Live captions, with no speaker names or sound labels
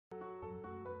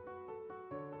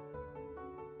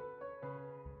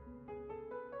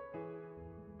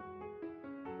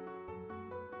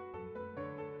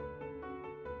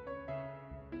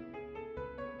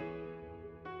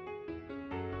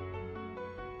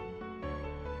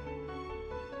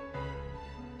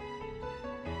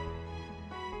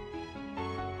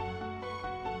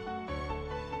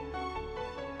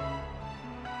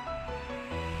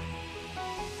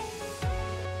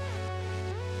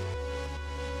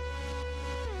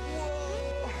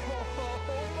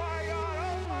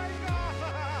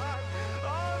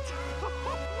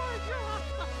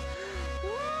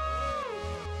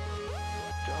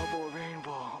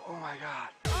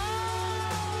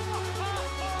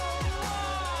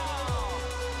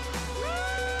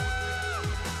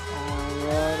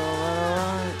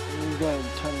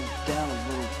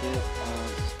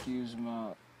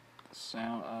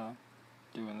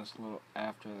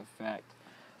after the fact.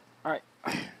 Alright.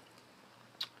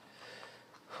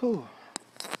 Whew.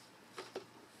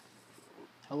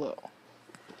 Hello.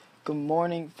 Good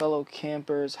morning, fellow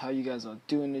campers. How you guys are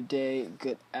doing today?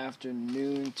 Good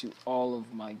afternoon to all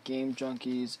of my game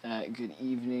junkies. Good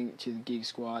evening to the Geek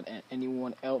Squad and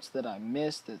anyone else that I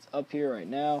missed that's up here right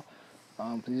now.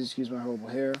 Please excuse my horrible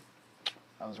hair.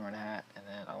 I was wearing a hat and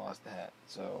then I lost the hat,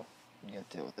 so you gotta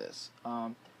deal with this.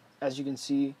 As you can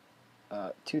see,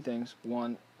 two things.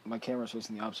 One, my camera's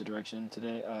facing the opposite direction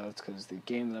today. That's because the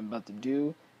game that I'm about to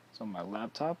do is on my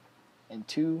laptop. And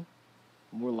two,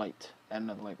 more light. Add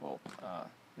another light bulb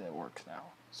that works now.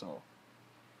 So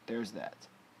there's that.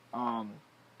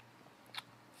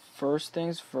 First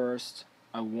things first,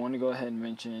 I want to go ahead and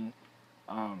mention.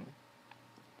 I'm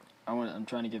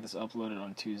trying to get this uploaded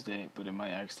on Tuesday, but it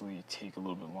might actually take a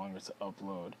little bit longer to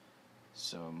upload,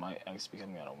 so it might actually be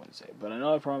coming out on Wednesday. But I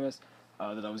know I promised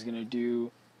that I was gonna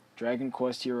do Dragon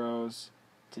Quest Heroes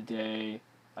today.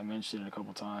 I mentioned it a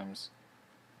couple times.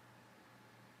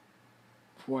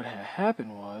 What had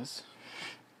happened was,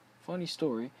 funny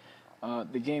story,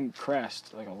 the game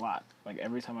crashed like a lot. Like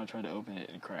every time I tried to open it,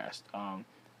 it crashed.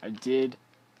 I did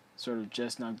sort of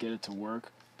just now get it to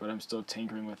work, but I'm still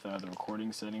tinkering with the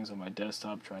recording settings on my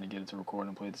desktop, trying to get it to record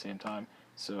and play at the same time.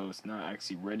 So it's not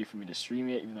actually ready for me to stream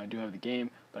yet, even though I do have the game.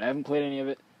 But I haven't played any of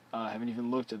it. I haven't even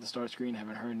looked at the start screen,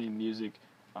 haven't heard any music.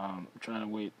 I'm trying to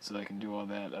wait so that I can do all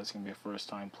that. That's going to be a first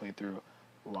time playthrough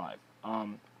live.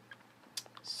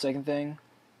 Second thing,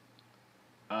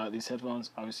 these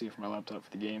headphones, obviously for my laptop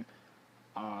for the game.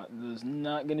 There's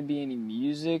not going to be any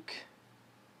music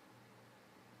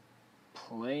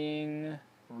playing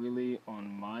really on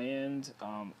my end,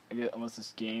 unless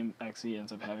this game actually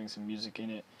ends up having some music in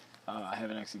it. I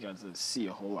haven't actually got to see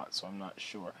a whole lot, so I'm not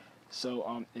sure.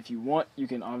 So if you want, you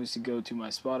can obviously go to my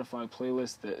Spotify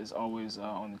playlist that is always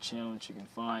on the channel that you can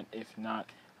find. If not,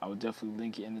 I will definitely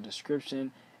link it in the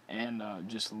description, and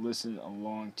just listen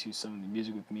along to some of the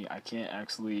music with me. I can't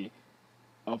actually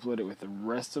upload it with the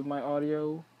rest of my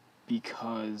audio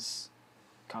because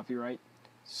copyright.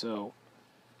 So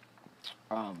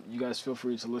you guys feel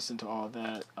free to listen to all of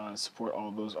that, support all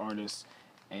of those artists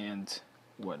and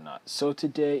whatnot. So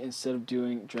today, instead of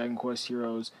doing Dragon Quest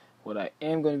Heroes, what I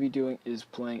am going to be doing is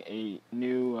playing a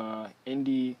new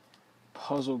indie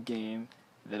puzzle game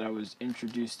that I was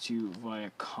introduced to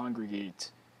via Kongregate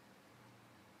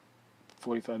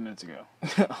 45 minutes ago.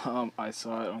 I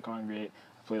saw it on Kongregate.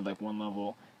 I played like one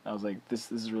level. I was like,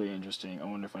 this is really interesting. I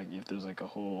wonder if there's like a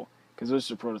whole, because it was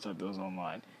just a prototype that was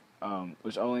online.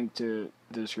 Which I'll link to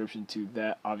the description to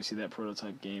that, obviously that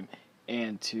prototype game,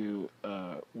 and to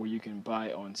where you can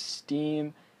buy on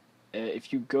Steam.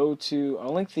 If you go to,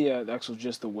 I'll link the actual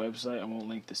just the website. I won't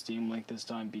link the Steam link this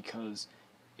time because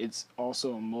it's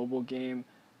also a mobile game.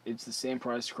 It's the same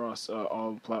price across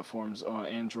all platforms: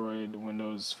 Android,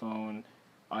 Windows Phone,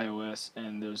 iOS,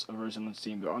 and there's a version on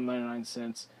Steam. They're on 99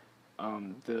 cents.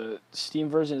 The Steam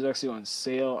version is actually on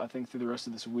sale, I think, through the rest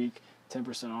of this week,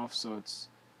 10% off. So it's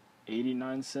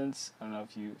 89 cents. I don't know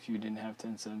if you didn't have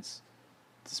 10 cents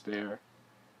to spare.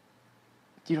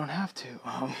 You don't have to,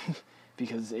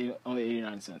 because it's only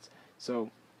 89 cents. So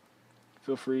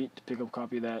feel free to pick up a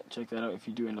copy of that. Check that out if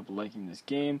you do end up liking this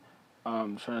game.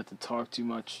 Try not to talk too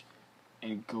much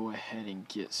and go ahead and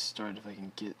get started if I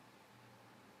can get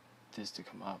this to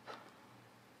come up.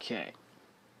 Okay.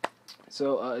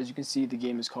 So, as you can see, the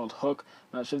game is called Hook.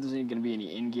 I'm not sure if there's going to be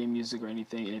any in-game music or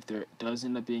anything, and if there does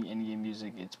end up being in-game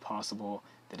music, it's possible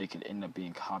that it could end up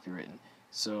being copywritten.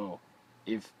 So,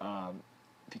 if,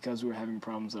 because we were having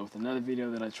problems with another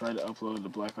video that I tried to upload, the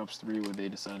Black Ops 3, where they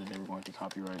decided they were going to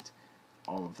copyright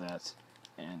all of that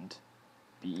and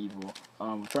be evil,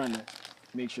 we're trying to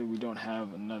make sure we don't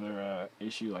have another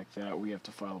issue like that. We have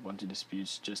to file a bunch of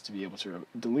disputes just to be able to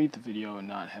delete the video and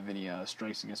not have any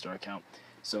strikes against our account.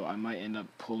 So I might end up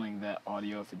pulling that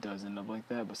audio if it does end up like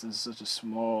that, but since it's such a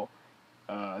small,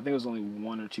 I think it was only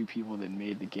 1 or 2 people that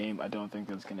made the game, I don't think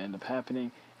that's going to end up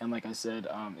happening. And like I said,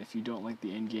 if you don't like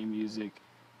the in-game music,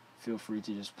 feel free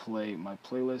to just play my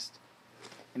playlist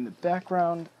in the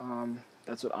background.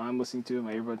 That's what I'm listening to,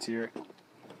 my earbuds here.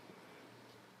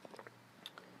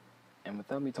 And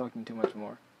without me talking too much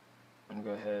more, I'm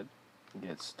going to go ahead and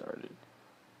get started.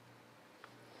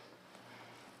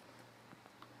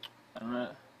 I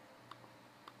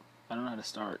don't know how to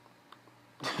start.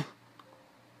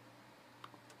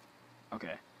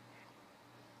 Okay.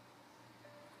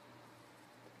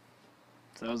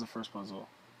 So that was the first puzzle.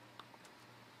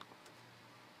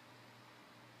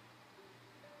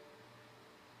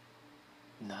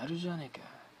 Naru jane ka.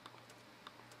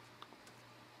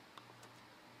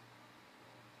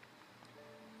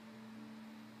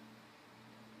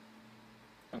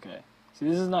 Okay. See,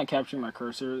 this is not capturing my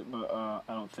cursor, but I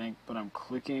don't think. But I'm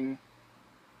clicking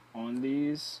on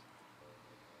these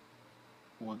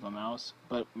with my mouse.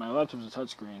 But my laptop's a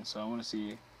touchscreen, so I want to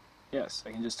see. Yes,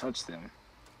 I can just touch them.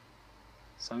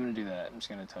 So I'm gonna do that. I'm just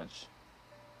gonna touch.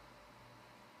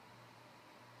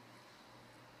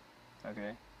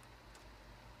 Okay.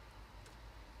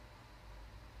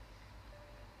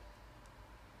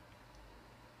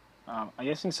 I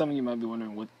guess some of you might be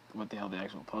wondering what the hell the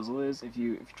actual puzzle is. If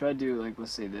you try to do, like,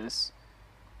 let's say this,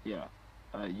 yeah,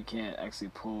 you can't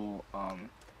actually pull.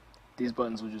 These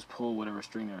buttons will just pull whatever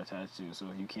string they're attached to. So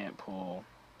you can't pull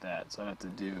that. So I have to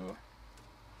do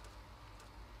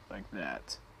like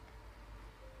that.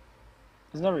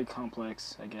 It's not very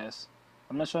complex, I guess.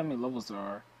 I'm not sure how many levels there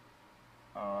are.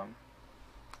 Um,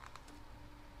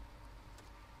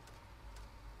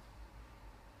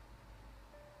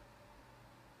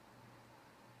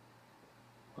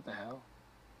 what the hell?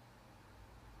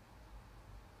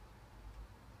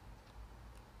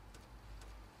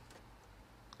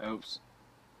 Oops.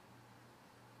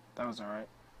 That was alright.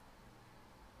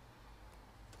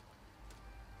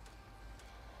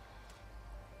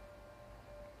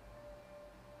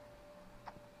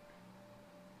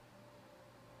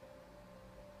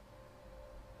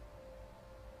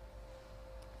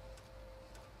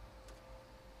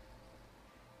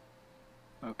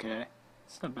 Okay.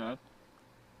 It's not bad.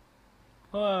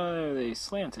 Well, they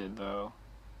slanted, though.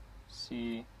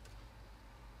 See.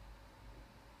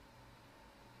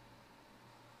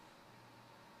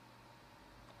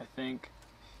 I think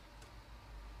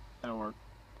that'll work.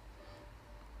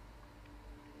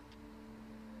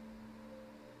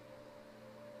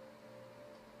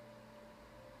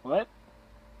 What?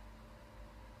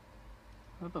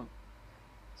 What the?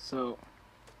 So.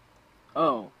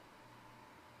 Oh.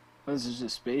 This is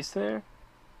just space there?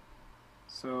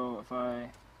 So if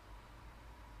I.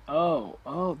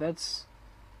 Oh, that's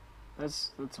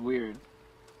weird.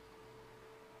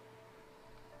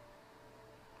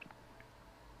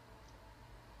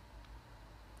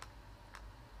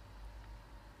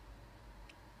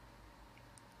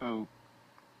 Oh,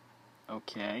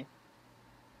 okay.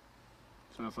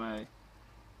 So if I.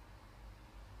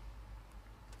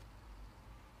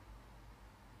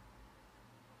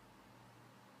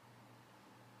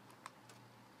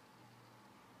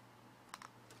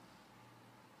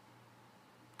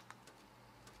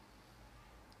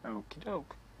 Okie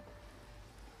doke.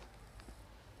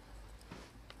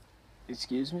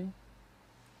 Excuse me?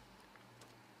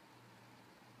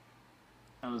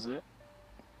 That was it?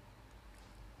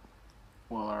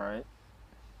 Well, alright.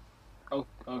 Oh,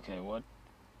 okay, what?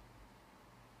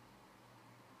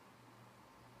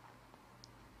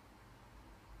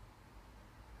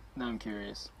 Now I'm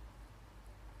curious.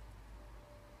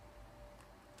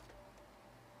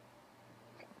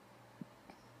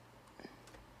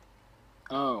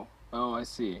 Oh, I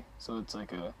see. So it's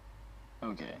like a.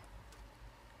 Okay.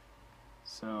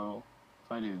 So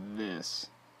if I do this,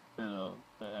 it'll.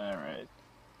 Alright.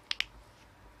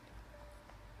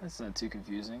 That's not too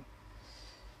confusing.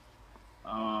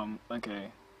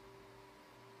 Okay.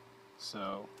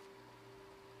 So.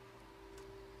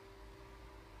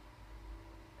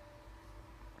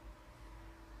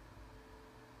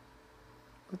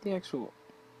 What the actual.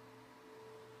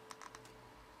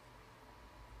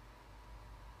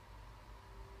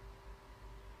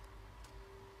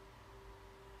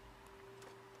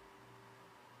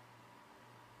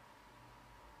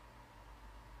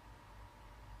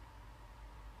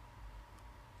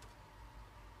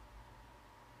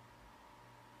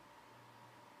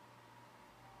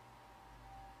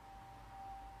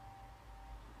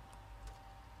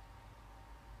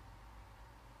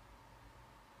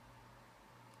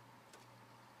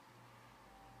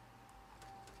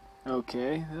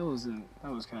 Okay, that wasn't.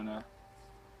 That was kind of.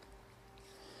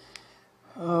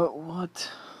 What?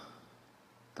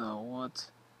 The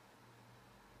what?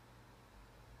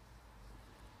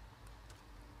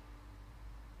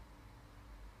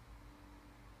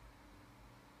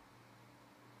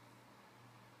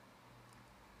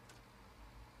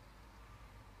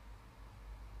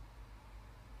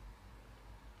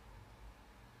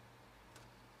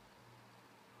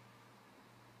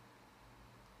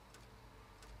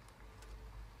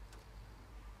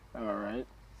 Alright.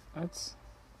 That's.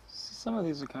 Some of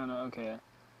these are kind of. Okay.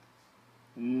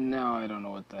 Now I don't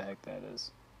know what the heck that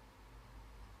is.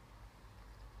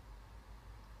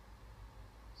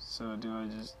 So do I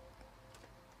just.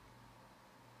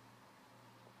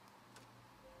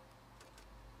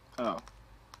 Oh.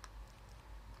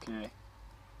 Okay.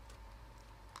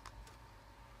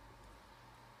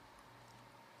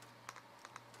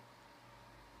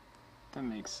 That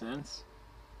makes sense.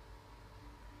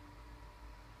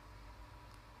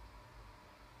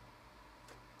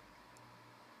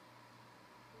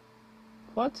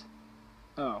 What?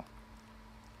 Oh.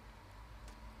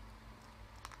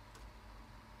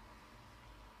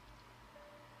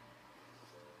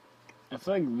 I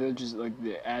feel like they're just like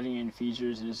they're adding in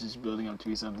features and it's just building up to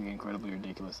be something incredibly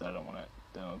ridiculous that I don't want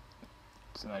to. Don't.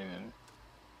 It's not even.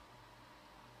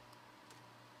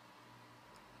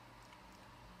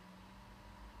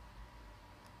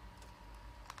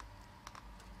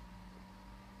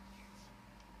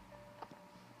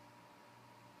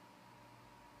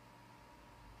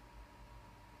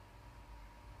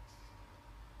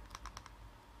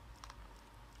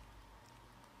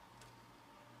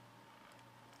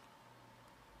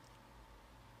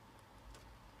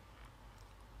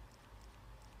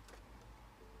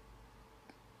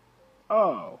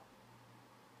 Oh.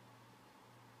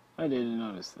 I didn't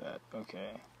notice that.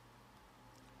 Okay.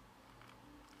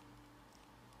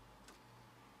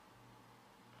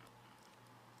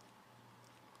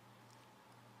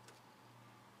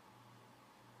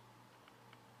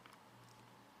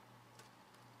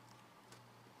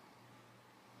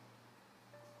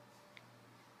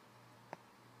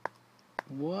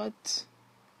 What?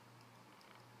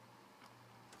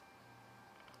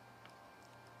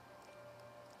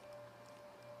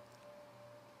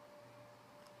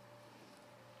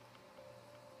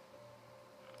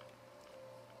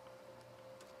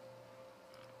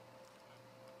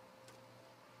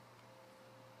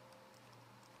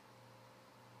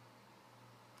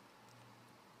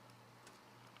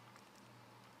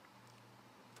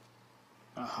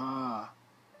 Aha.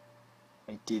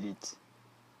 I did it.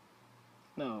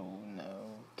 No,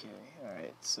 no. Okay.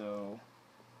 Alright, so.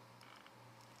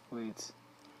 Wait.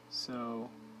 So.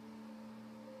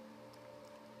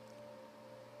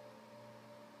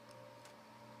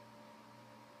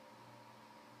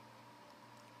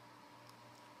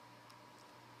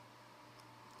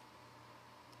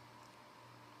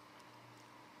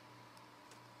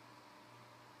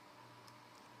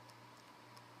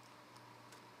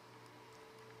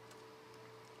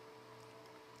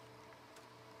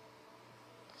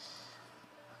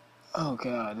 Oh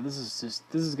god, this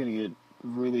is gonna get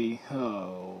really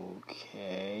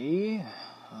okay.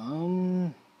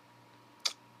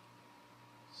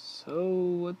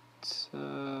 So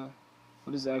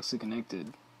what is actually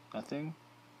connected? Nothing?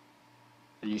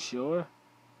 Are you sure?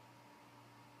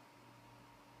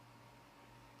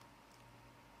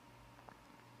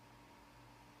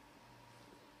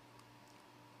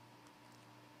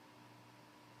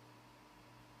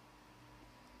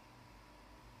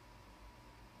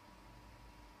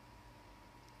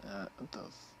 What the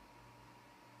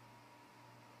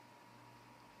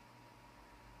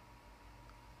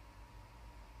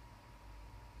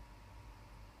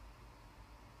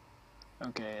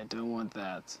Okay, I don't want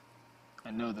that.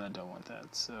 I know that I don't want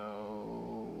that,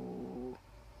 so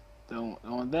don't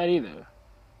want that either.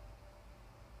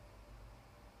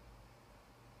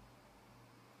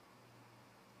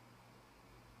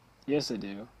 Yes, I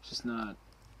do. It's just not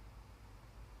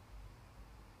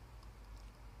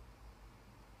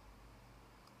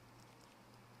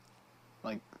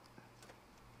like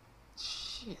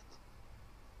shit.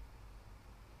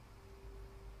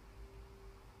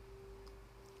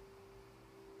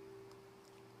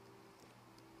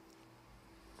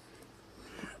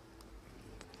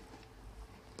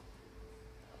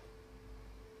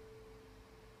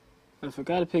 But if I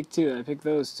gotta pick two, I pick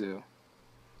those two.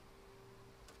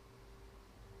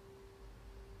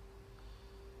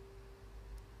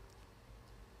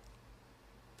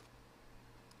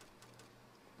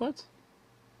 What?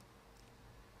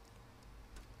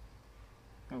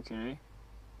 Okay.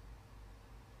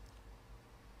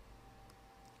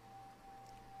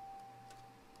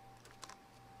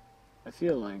 I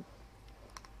feel like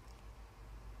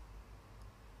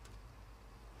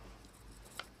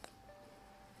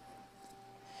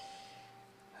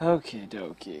okay,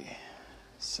 dokie.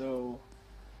 So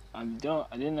I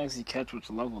didn't actually catch which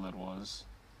level that was,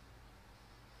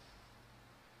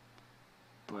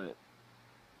 but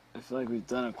I feel like we've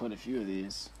done quite a few of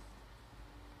these.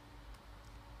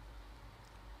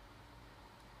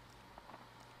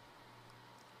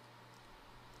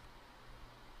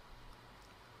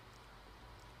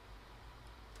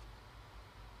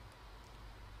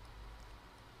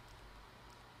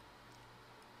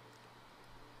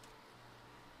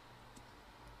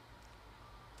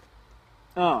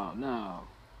 Oh no.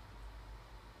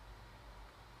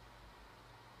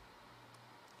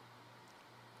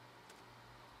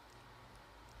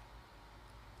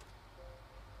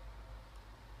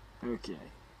 Okay,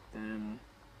 then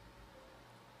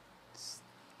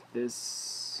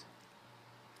this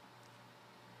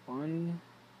one.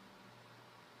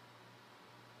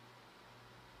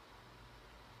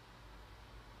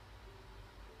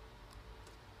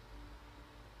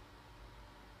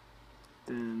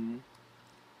 Then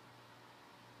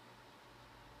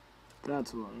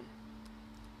that's one.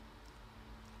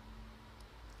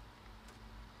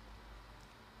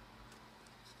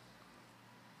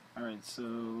 Alright,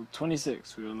 so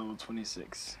 26. We're on level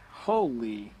 26.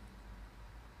 Holy.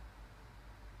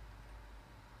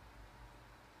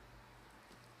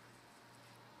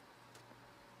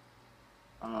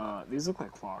 These look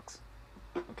like clocks.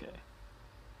 Okay.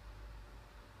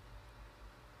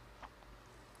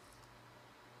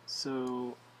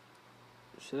 So,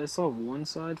 should I solve one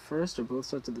side first or both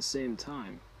sides at the same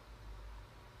time?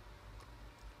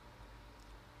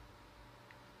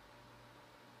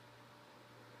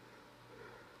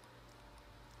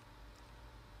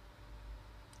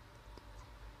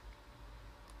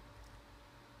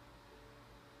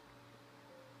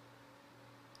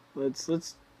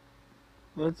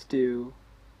 Let's do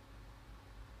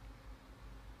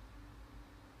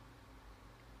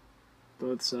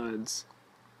both sides.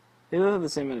 They both have the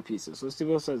same amount of pieces, so let's do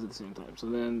both sides at the same time. So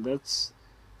then I think that's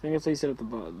how you set up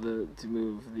to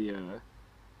move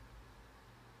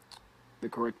the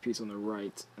correct piece on the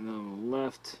right, and then on the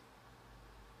left,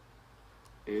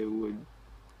 it would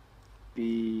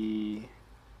be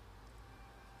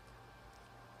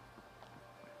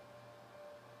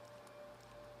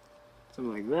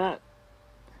something like that.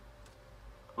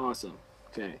 Awesome.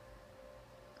 Okay.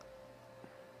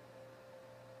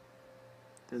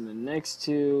 Then the next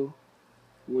two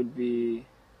would be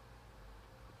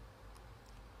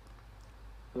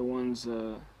the ones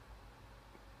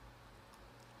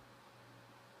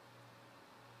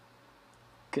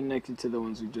connected to the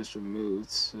ones we just removed.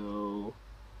 So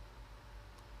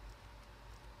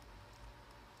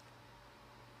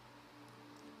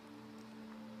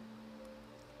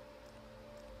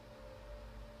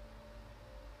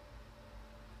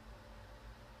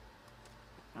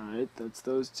alright, that's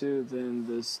those two. Then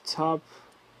this top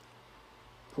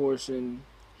portion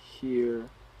here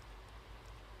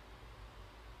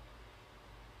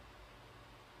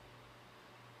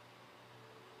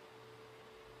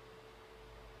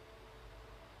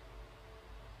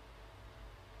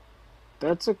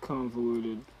that's a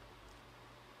convoluted.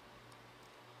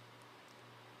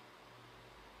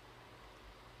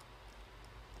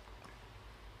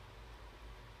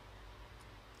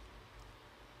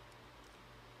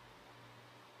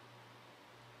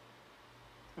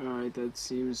 Alright, that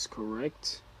seems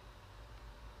correct.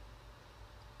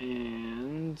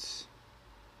 And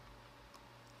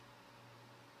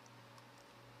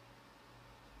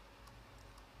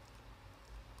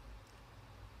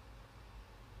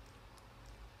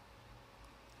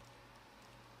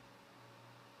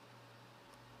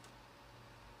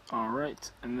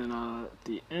alright, and then at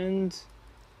the end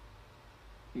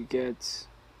you get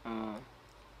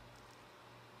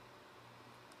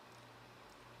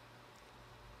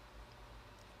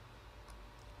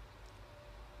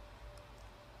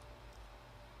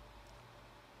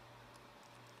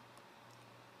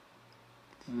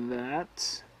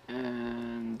that,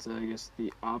 and I guess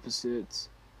the opposite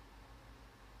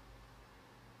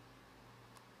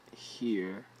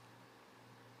here.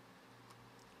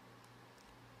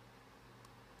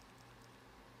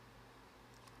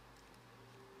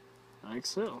 Like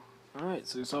so. Alright,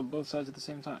 so we saw both sides at the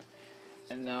same time.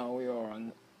 And now we are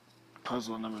on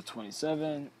puzzle number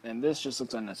 27, and this just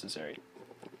looks unnecessary.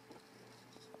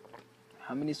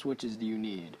 How many switches do you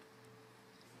need?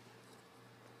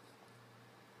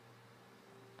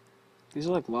 These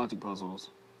are like logic puzzles,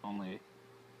 only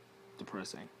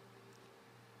depressing.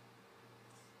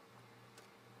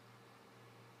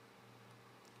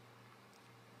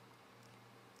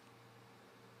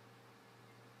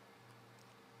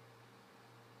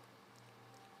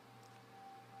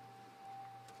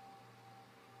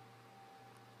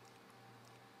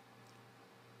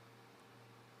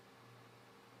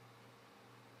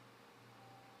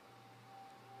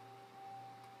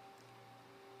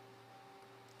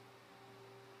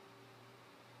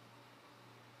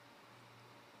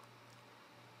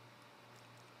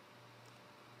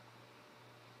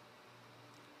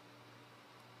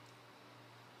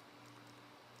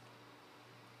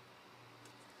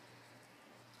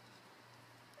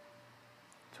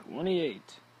 $28.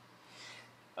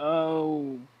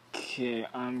 Okay,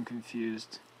 I'm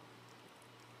confused.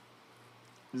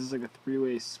 This is like a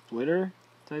three-way splitter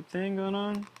type thing going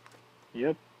on?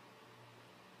 Yep.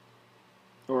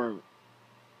 Or,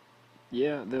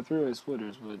 yeah, they're three-way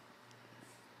splitters, but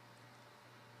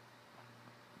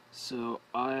So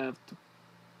I have to.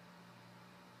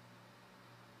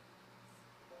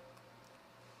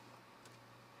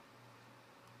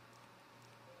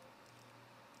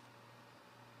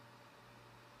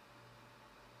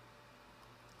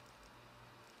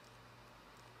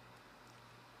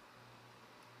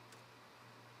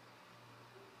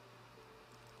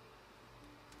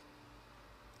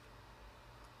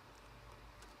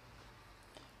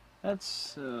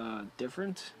 That's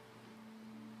different.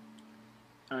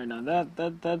 All right, now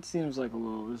that seems like a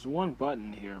little. There's one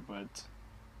button here, but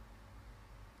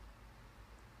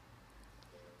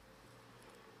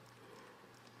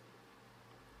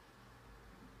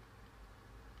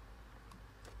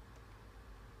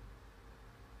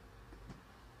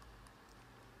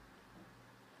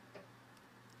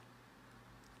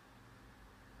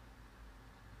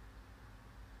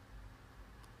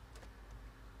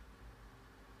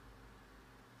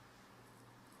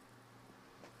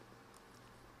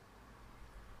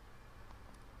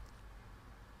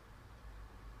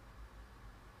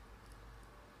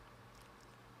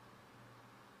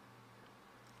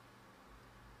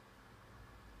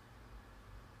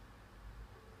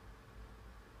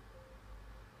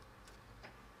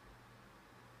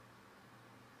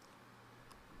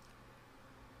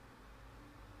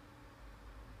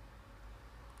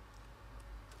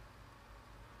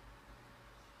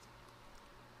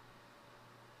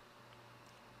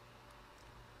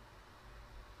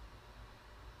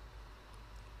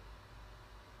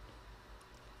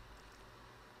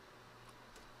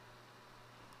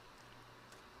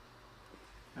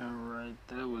all right,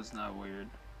 that was not weird.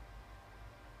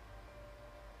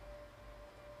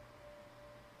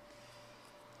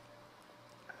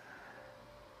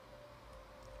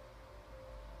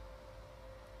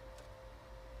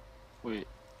 Wait.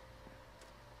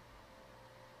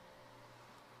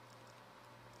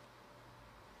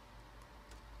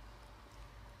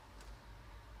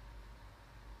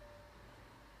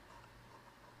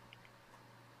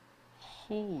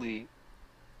 Holy.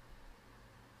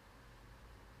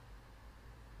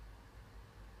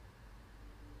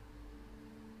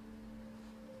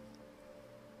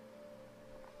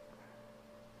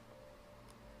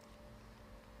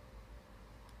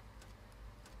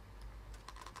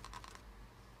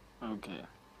 Okay.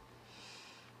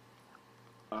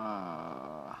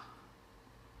 Uh.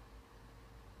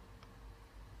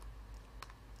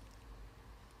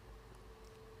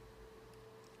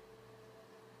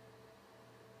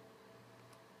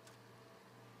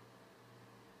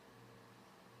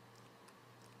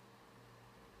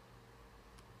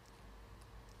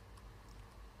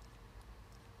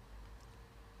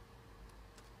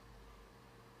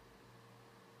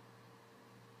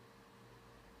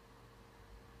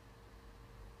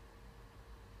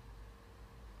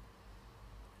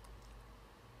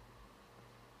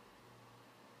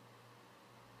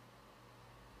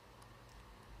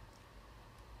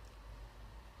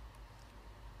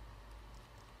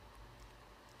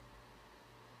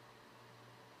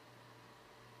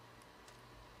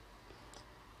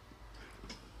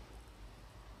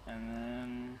 And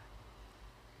then.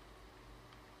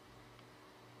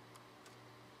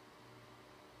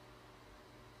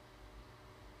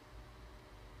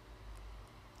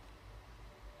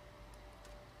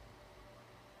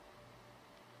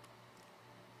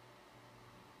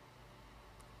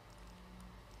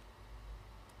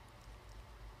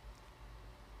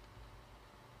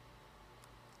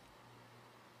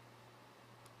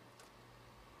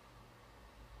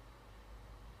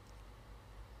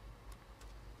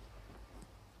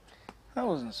 That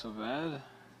wasn't so bad.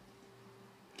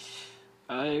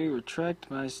 I retract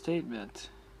my statement.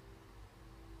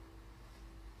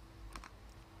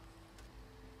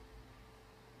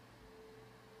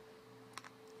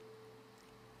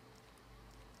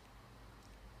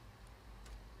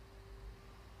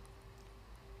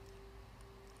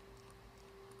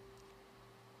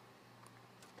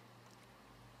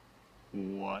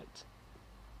 What?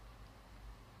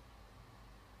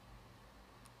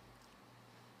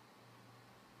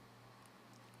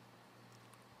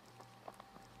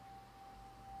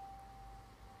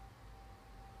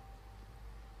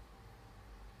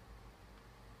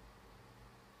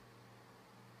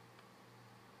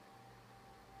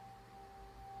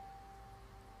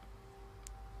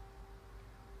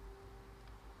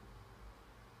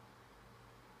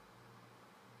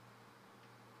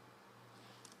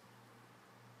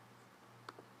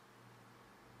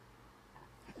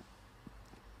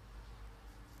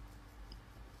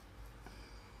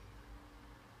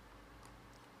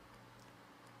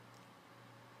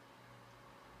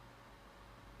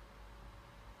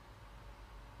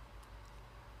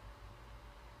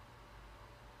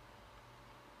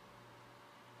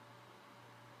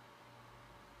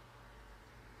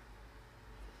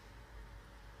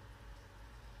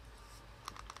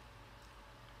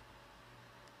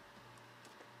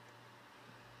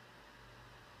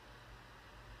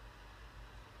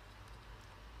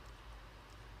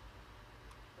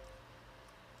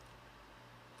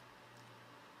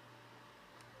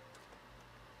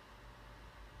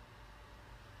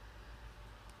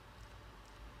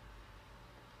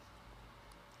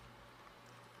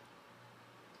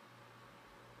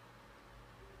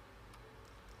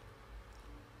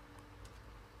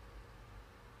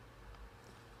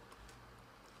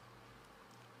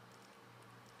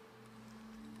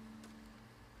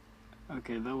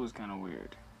 Okay, that was kind of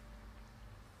weird.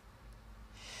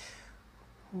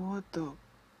 What the?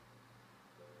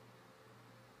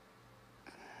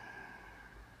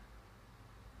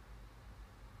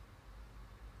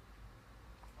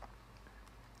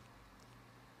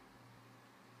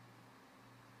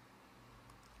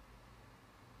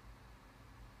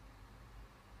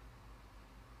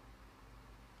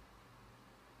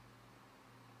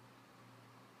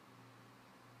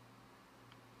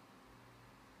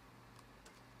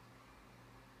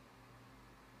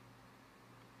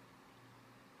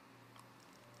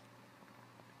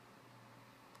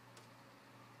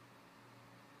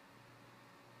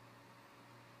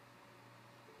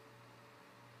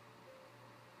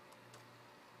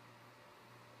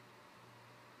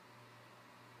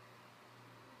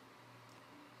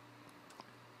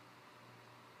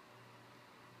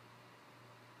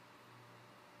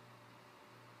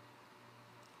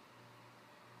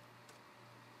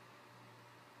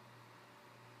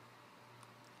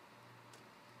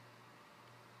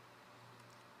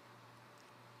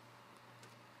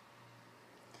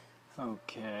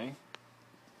 Okay.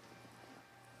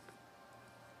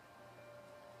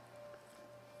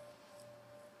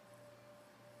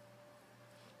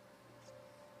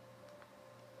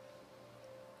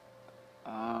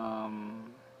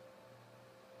 Um.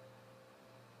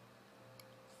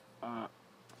 Uh.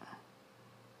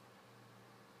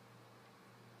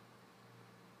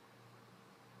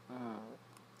 uh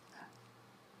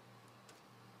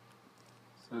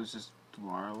so it's just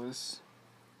wireless.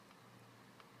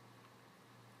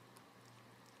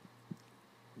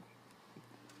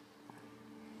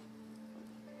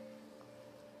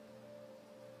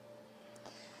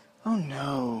 Oh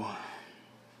no.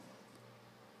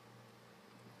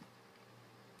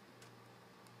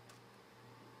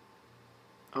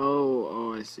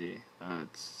 Oh, I see.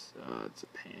 It's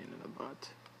a pain in the butt.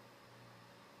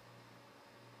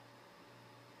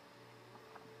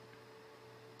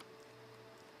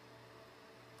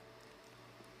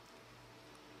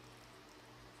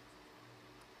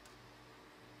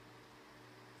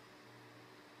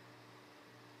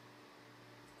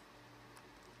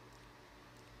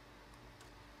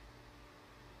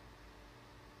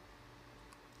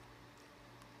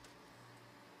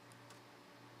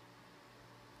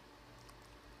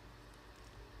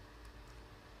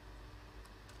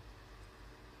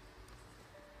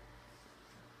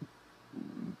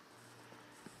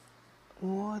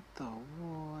 What the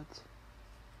what?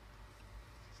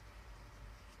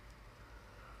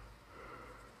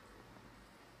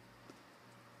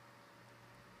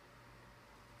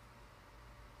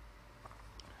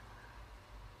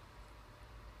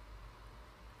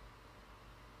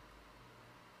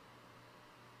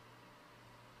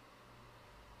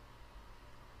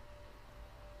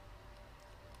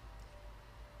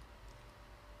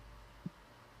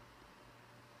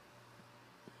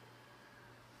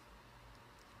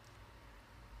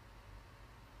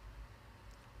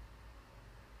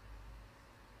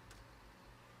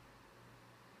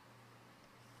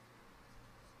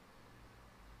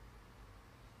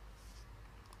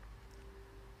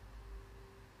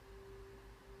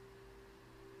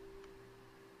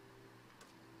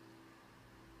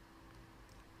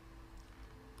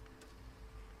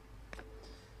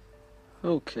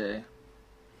 Okay.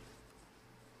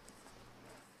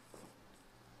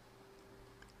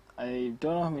 I don't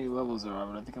know how many levels there are,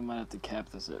 but I think I might have to cap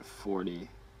this at 40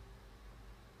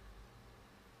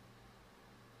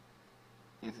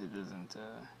 if it doesn't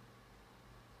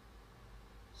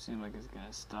seem like it's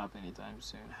gonna stop anytime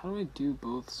soon. How do I do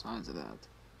both sides of that?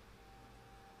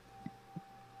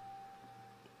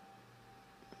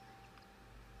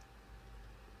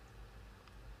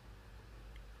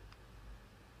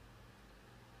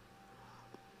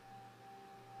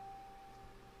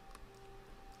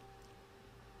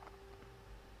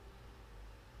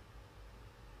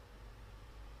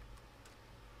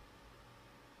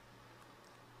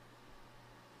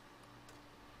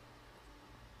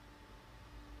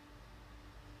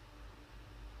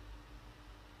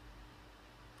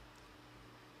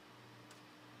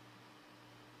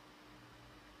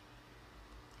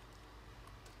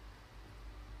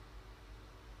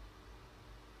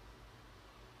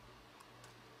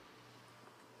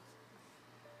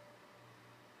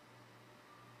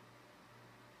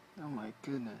 Oh my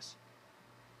goodness.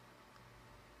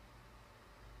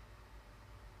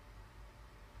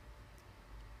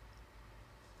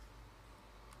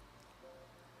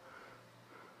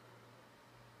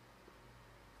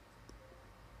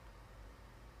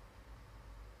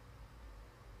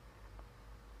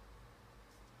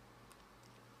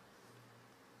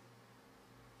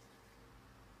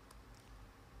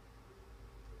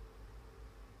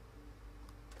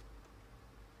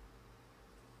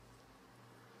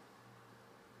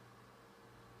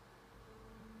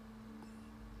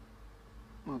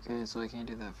 Okay, so I can't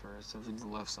do that first. I have to do the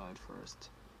left side first.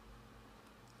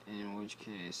 In which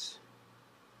case...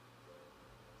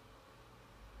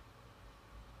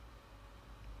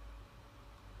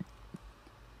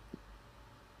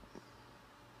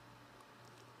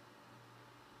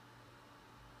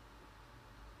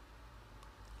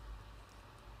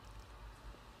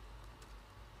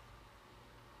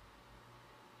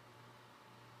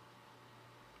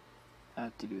 I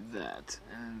have to do that,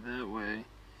 and that way,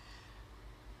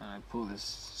 when I pull this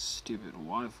stupid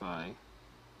Wi-Fi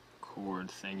cord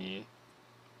thingy,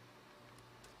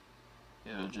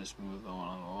 it'll just move the one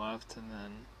on the left, and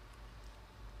then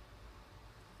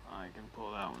I can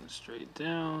pull that one straight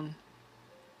down.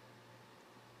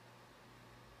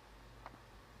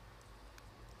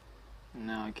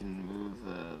 Now I can move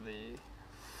the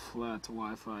flat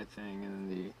Wi-Fi thing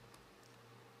and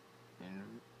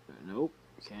nope,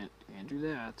 can't do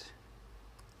that.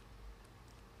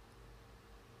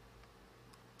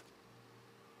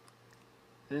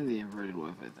 Then the inverted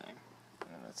Wi-Fi thing, and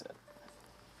then that's it.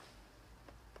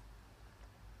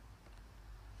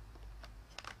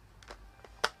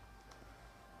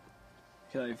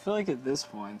 Okay, I feel like at this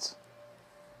point,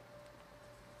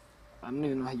 I don't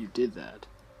even know how you did that.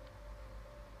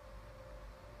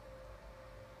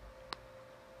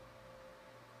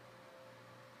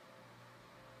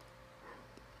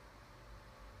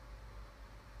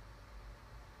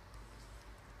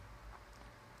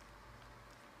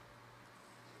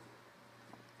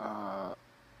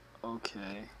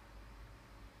 Okay.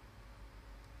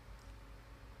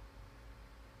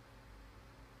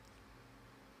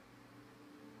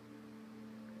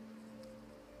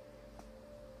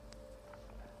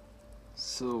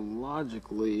 So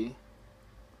logically,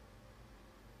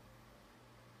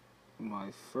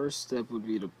 my first step would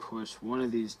be to push one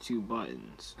of these two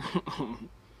buttons.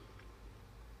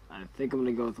 I think I'm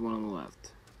gonna go with the one on the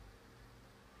left.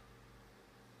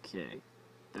 Okay,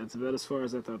 that's about as far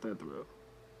as I thought that through.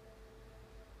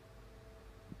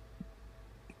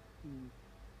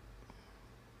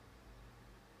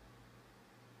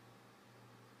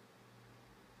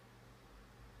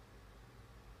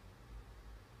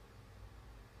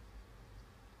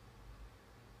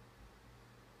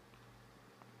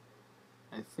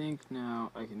 I think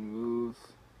now I can move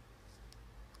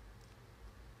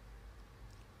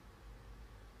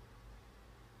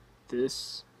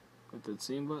this with that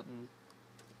same button.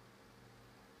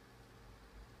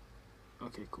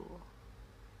 Okay, cool.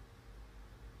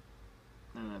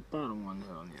 And that bottom one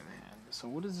here on the other hand. So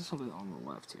what is this on the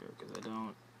left here? Because I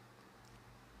don't...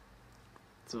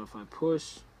 So if I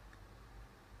push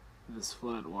this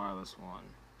flat wireless one,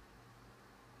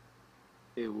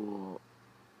 it will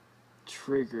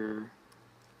trigger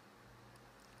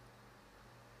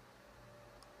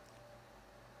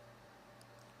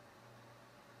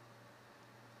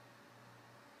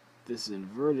this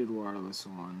inverted wireless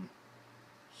one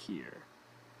here.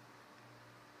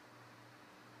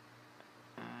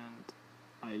 And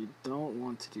I don't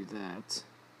want to do that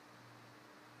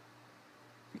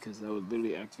because that would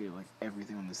literally activate like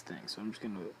everything on this thing. So I'm just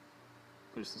gonna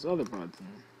push this other button.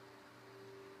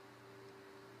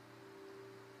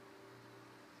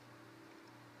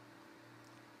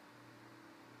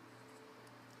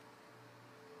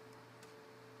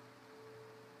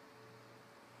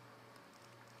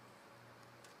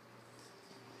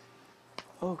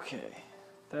 Okay,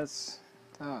 that's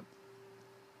that.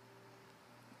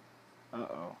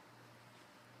 Uh-oh.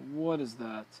 What is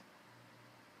that?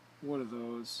 What are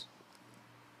those?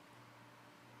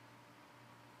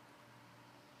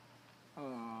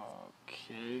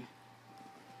 Okay.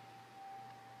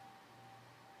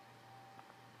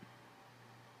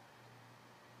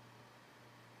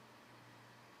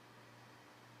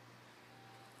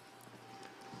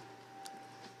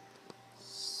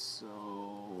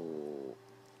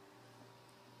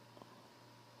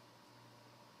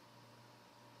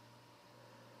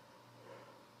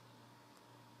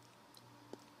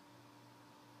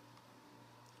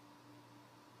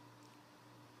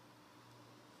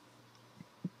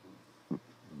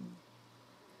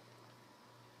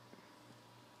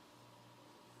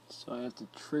 So I have to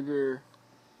trigger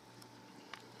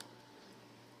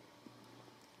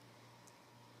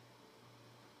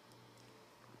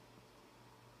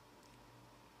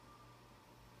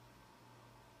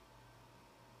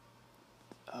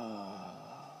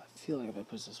I feel like if I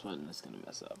push this button it's gonna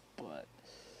mess up, but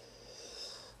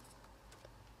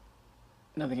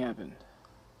nothing happened.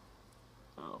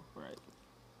 Oh, right.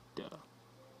 Duh.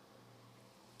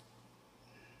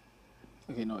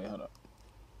 Okay, no, wait, hold up.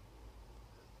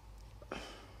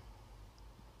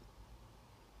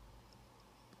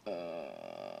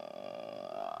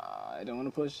 I don't want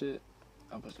to push it.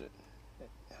 I'll push it.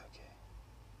 Okay.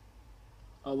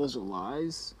 Oh, those are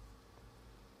lies?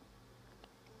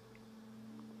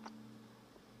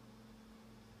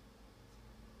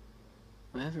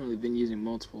 I haven't really been using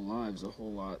multiple lives a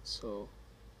whole lot, so...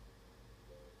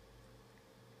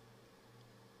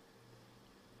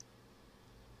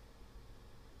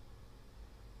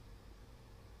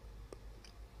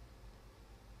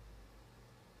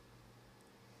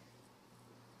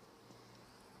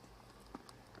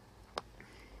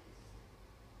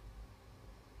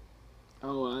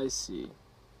 Oh, I see.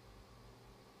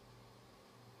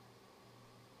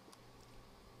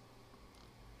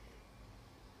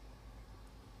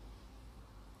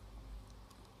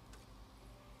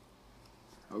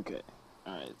 Okay.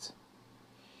 Alright.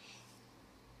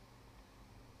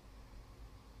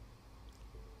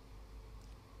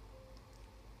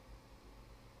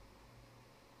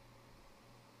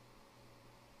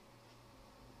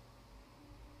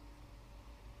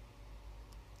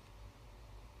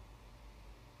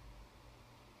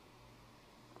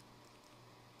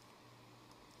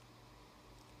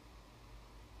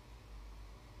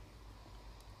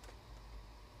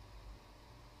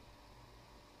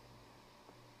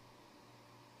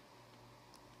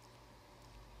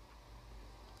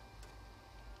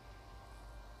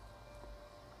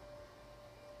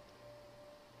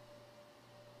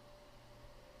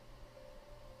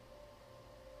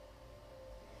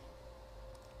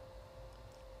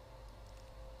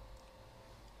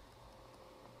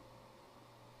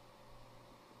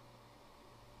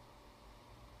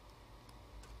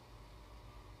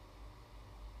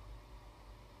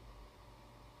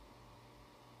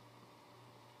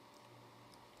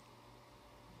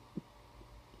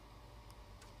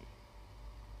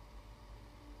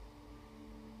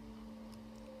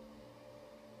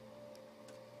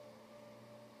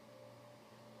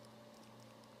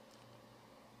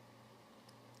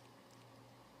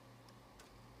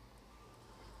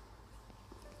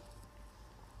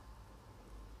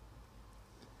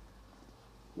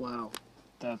 Wow.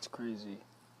 That's crazy.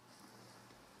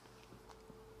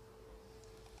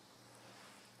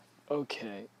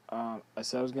 Okay. I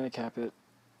said I was gonna cap it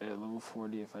at level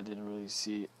 40 if I didn't really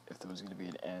see if there was gonna be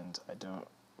an end. I don't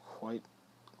quite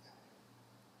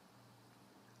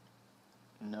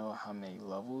know how many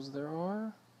levels there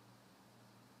are.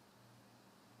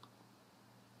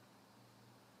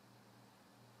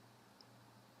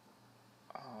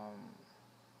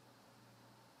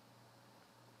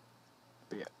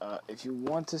 But yeah, if you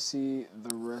want to see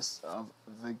the rest of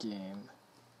the game,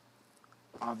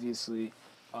 obviously,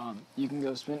 you can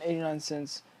go spend 89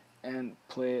 cents and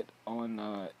play it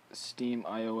on Steam,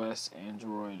 iOS,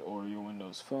 Android, or your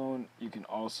Windows phone. You can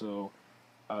also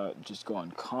just go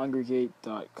on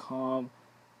Kongregate.com.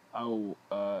 I'm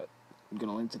going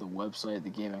to link to the website. The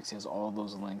game actually has all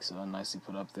those links nicely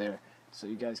put up there. So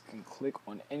you guys can click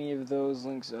on any of those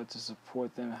links to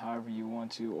support them however you want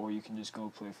to, or you can just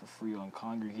go play for free on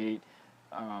Kongregate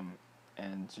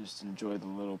and just enjoy the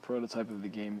little prototype of the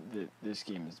game that this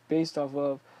game is based off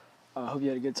of. I hope you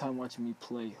had a good time watching me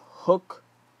play Hook.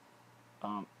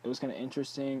 It was kind of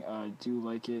interesting. I do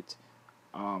like it.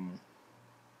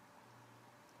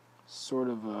 Sort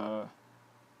of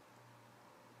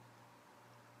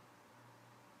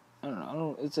I don't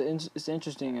know. It's an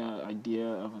interesting idea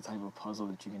of a type of puzzle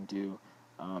that you can do.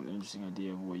 An interesting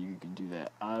idea of what you can do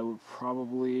that. I would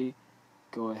probably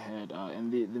go ahead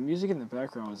and the music in the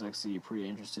background was actually pretty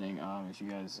interesting. If you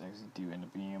guys actually do end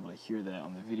up being able to hear that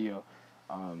on the video,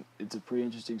 it's a pretty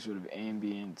interesting sort of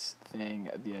ambient thing.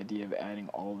 The idea of adding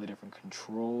all the different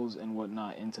controls and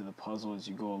whatnot into the puzzle as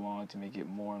you go along to make it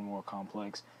more and more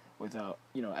complex, without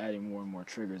adding more and more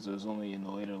triggers. There's only in the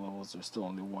later levels there's still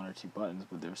only one or two buttons,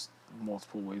 but there's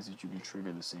multiple ways that you can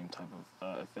trigger the same type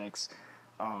of effects.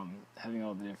 Having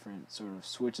all the different sort of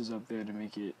switches up there to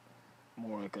make it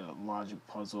more like a logic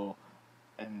puzzle,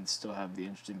 and still have the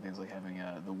interesting things like having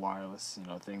the wireless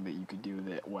thing that you could do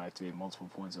that will activate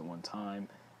multiple points at one time.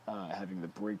 Having the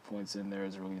breakpoints in there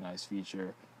is a really nice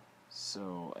feature.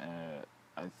 So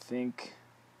I think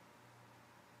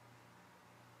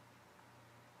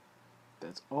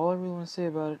that's all I really want to say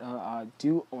about it. I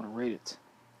do want to rate it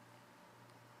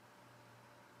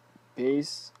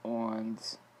based on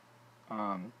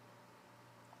the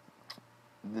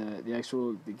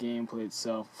gameplay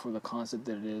itself. For the concept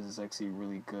that it is actually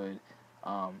really good.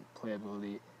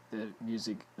 Playability, the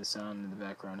music, the sound in the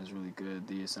background is really good.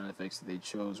 The sound effects that they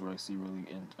chose were actually really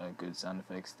good sound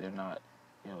effects. They're not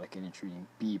like an intriguing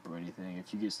beep or anything.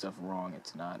 If you get stuff wrong,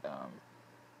 it's not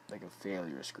like a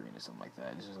failure screen or something like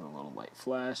that. It's just a little light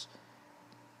flash.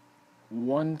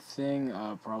 One thing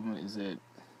problem is that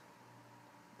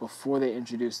before they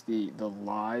introduced the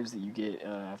lives that you get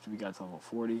after we got to level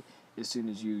 40. As soon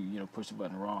as you push the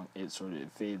button wrong, it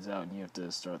fades out and you have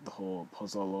to start the whole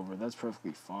puzzle all over. That's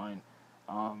perfectly fine.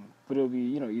 But it'll be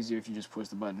easier if you just push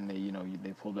the button and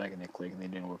they pull back and they click and they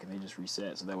didn't work and they just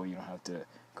reset. So that way you don't have to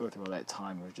go through all that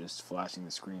time of just flashing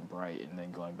the screen bright and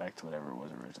then going back to whatever it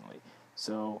was originally.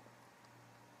 So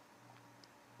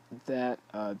that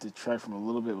detract from a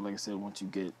little bit, but like I said, once you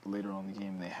get later on in the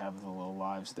game, they have the little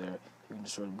lives there. You can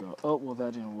just sort of go, oh well,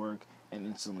 that didn't work, and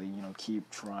instantly keep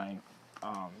trying.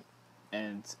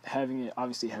 And having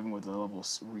where the level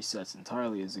resets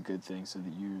entirely is a good thing, so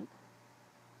that you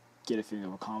get a feeling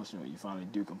of accomplishment when you finally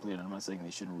do complete it. I'm not saying they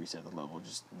shouldn't reset the level,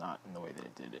 just not in the way that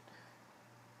it did it.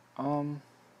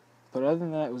 But other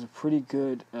than that, it was a pretty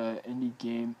good indie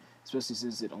game, especially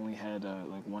since it only had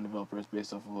like one developer. It's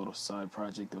based off a little side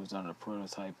project that was done on a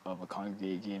prototype of a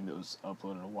Congregate game that was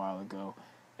uploaded a while ago,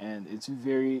 and it's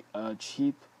very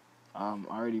cheap. I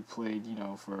already played,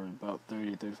 for about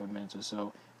 30 to 35 minutes or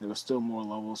so. There was still more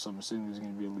levels, so I'm assuming there's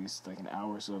going to be at least like an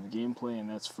hour or so of gameplay, and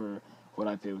that's for what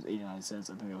I paid was 89 cents.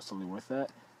 I think that was totally worth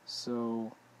that.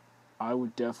 So I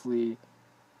would definitely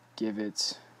give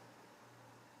it,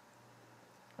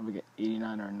 I would get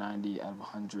 89 or 90 out of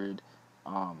 100.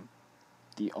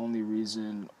 The only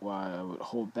reason why I would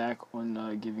hold back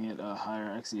on giving it a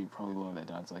higher, actually probably lower that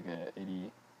down to like a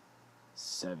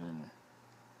 87,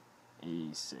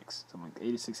 86, something like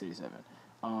 86, 87.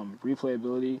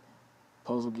 Replayability,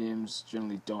 puzzle games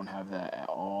generally don't have that at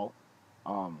all.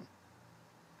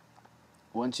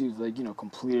 Once you've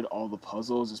completed all the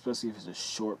puzzles, especially if it's a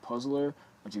short puzzler,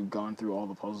 once you've gone through all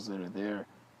the puzzles that are there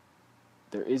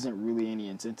isn't really any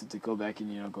incentive to go back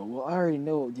and go, well, I already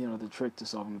know the trick to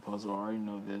solving the puzzle. I already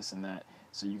know this and that,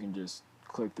 so you can just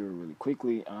click through it really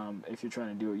quickly. If you're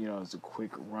trying to do it, as a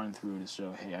quick run through to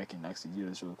show, hey, I can actually do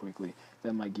this really quickly,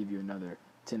 that might give you another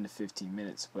 10 to 15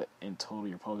 minutes, but in total,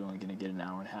 you're probably only going to get an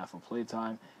hour and a half of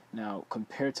playtime. Now,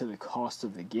 compared to the cost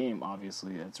of the game,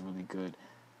 obviously, that's really good.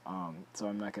 So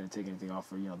I'm not going to take anything off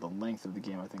for the length of the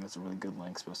game. I think that's a really good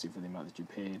length, especially for the amount that you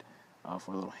paid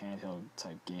for a little handheld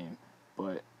type game.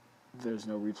 But there's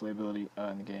no replayability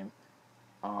in the game.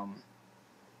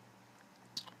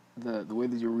 The way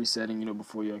that you're resetting,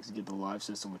 before you actually get the live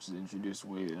system, which is introduced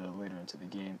way later into the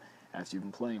game, after you've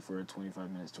been playing for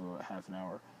 25 minutes to a half an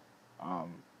hour,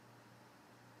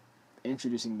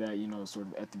 introducing that, sort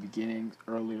of at the beginning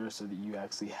earlier, so that you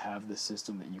actually have the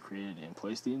system that you created in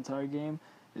place the entire game,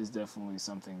 is definitely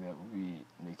something that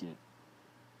will make it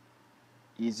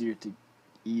easier to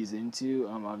ease into.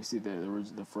 Obviously,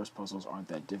 the first puzzles aren't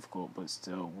that difficult, but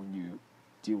still, when you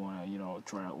do want to,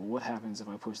 try out, well, what happens if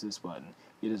I push this button?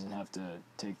 It doesn't have to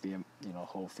take the,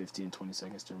 whole 15, 20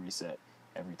 seconds to reset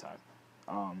every time.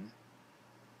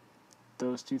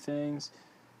 Those two things,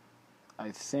 I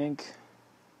think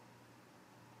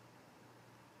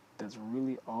that's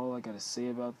really all I got to say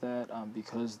about that,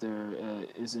 because there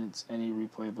isn't any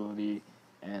replayability,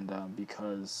 and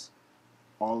because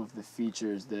all of the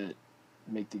features that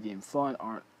make the game fun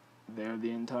aren't there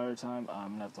the entire time. I'm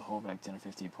going to have to hold back 10 or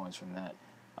 15 points from that,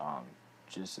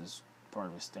 just as part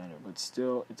of a standard. But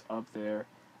still, it's up there,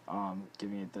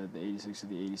 giving it the 86 or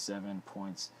the 87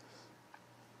 points.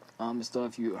 Still,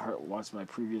 if you watched my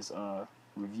previous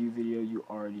review video, you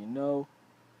already know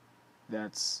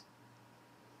that's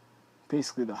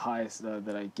basically the highest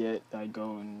that I get. I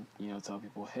go and tell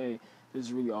people, hey, this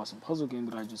is a really awesome puzzle game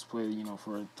that I just played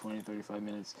for 20 35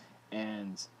 minutes,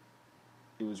 and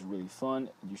it was really fun.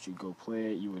 You should go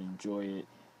play it. You would enjoy it.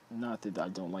 Not that I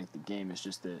don't like the game, it's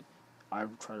just that I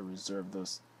try to reserve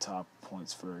those top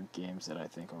points for games that I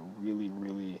think are really,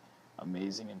 really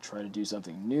amazing, and try to do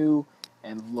something new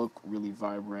and look really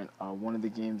vibrant. One of the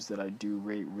games that I do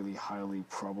rate really highly,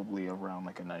 probably around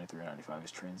like a 93 or 95,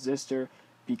 is Transistor,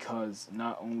 because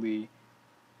not only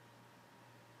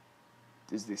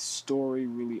is the story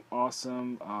really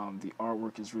awesome, the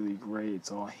artwork is really great,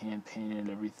 it's all hand-painted and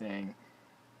everything,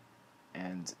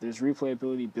 and there's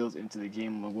replayability built into the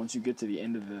game. Like, once you get to the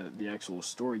end of the actual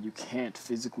story, you can't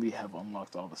physically have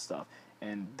unlocked all the stuff,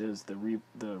 and there's the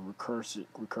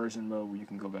recursion mode where you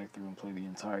can go back through and play the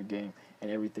entire game, and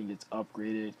everything gets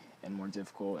upgraded and more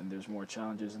difficult, and there's more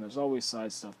challenges, and there's always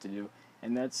side stuff to do.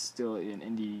 And that's still an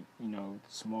indie,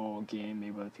 small game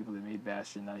made by the people that made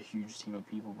Bastion. Not a huge team of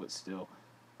people, but still,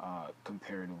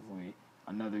 comparatively.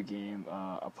 Another game,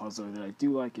 a puzzler that I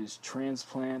do like, is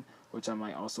Transplant, which I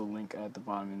might also link at the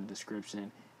bottom in the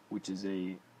description, which is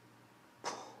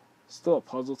still a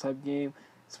puzzle type game.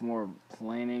 It's more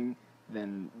planning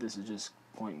than this is just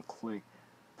point and click,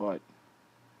 but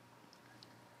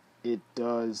it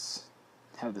does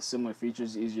have the similar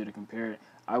features, easier to compare it.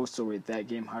 I would still rate that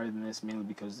game higher than this, mainly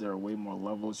because there are way more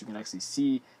levels. You can actually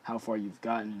see how far you've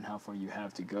gotten and how far you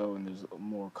have to go, and there's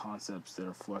more concepts that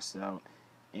are fleshed out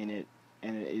in it,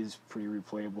 and it is pretty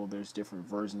replayable. There's different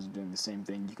versions of doing the same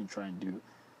thing. You can try and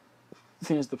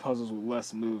finish the puzzles with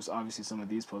less moves. Obviously, some of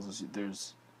these puzzles,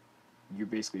 you're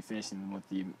basically finishing them with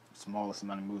the smallest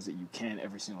amount of moves that you can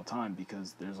every single time,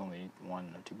 because there's only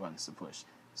 1 or 2 buttons to push.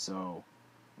 So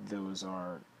those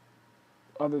are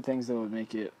other things that would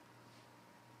make it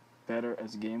better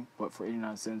as a game, but for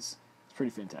 89 cents, it's pretty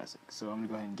fantastic. So I'm gonna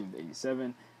go ahead and give it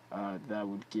 87. That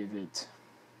would give it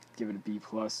a B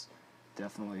plus,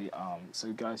 definitely.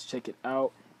 So guys, check it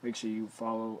out. Make sure you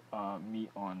follow me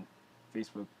on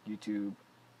Facebook, YouTube,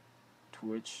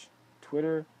 Twitch,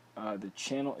 Twitter. The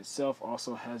channel itself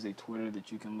also has a Twitter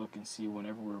that you can look and see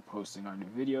whenever we're posting our new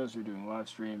videos. We're doing live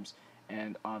streams,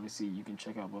 and obviously you can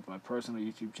check out both my personal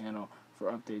YouTube channel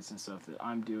for updates and stuff that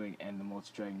I'm doing, and the Multi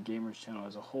Dragon Gamers channel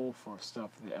as a whole for stuff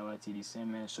that LITD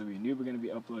Sandman Show Me Noob are going to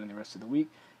be uploading the rest of the week.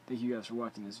 Thank you guys for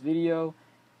watching this video,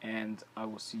 and I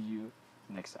will see you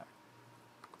next time.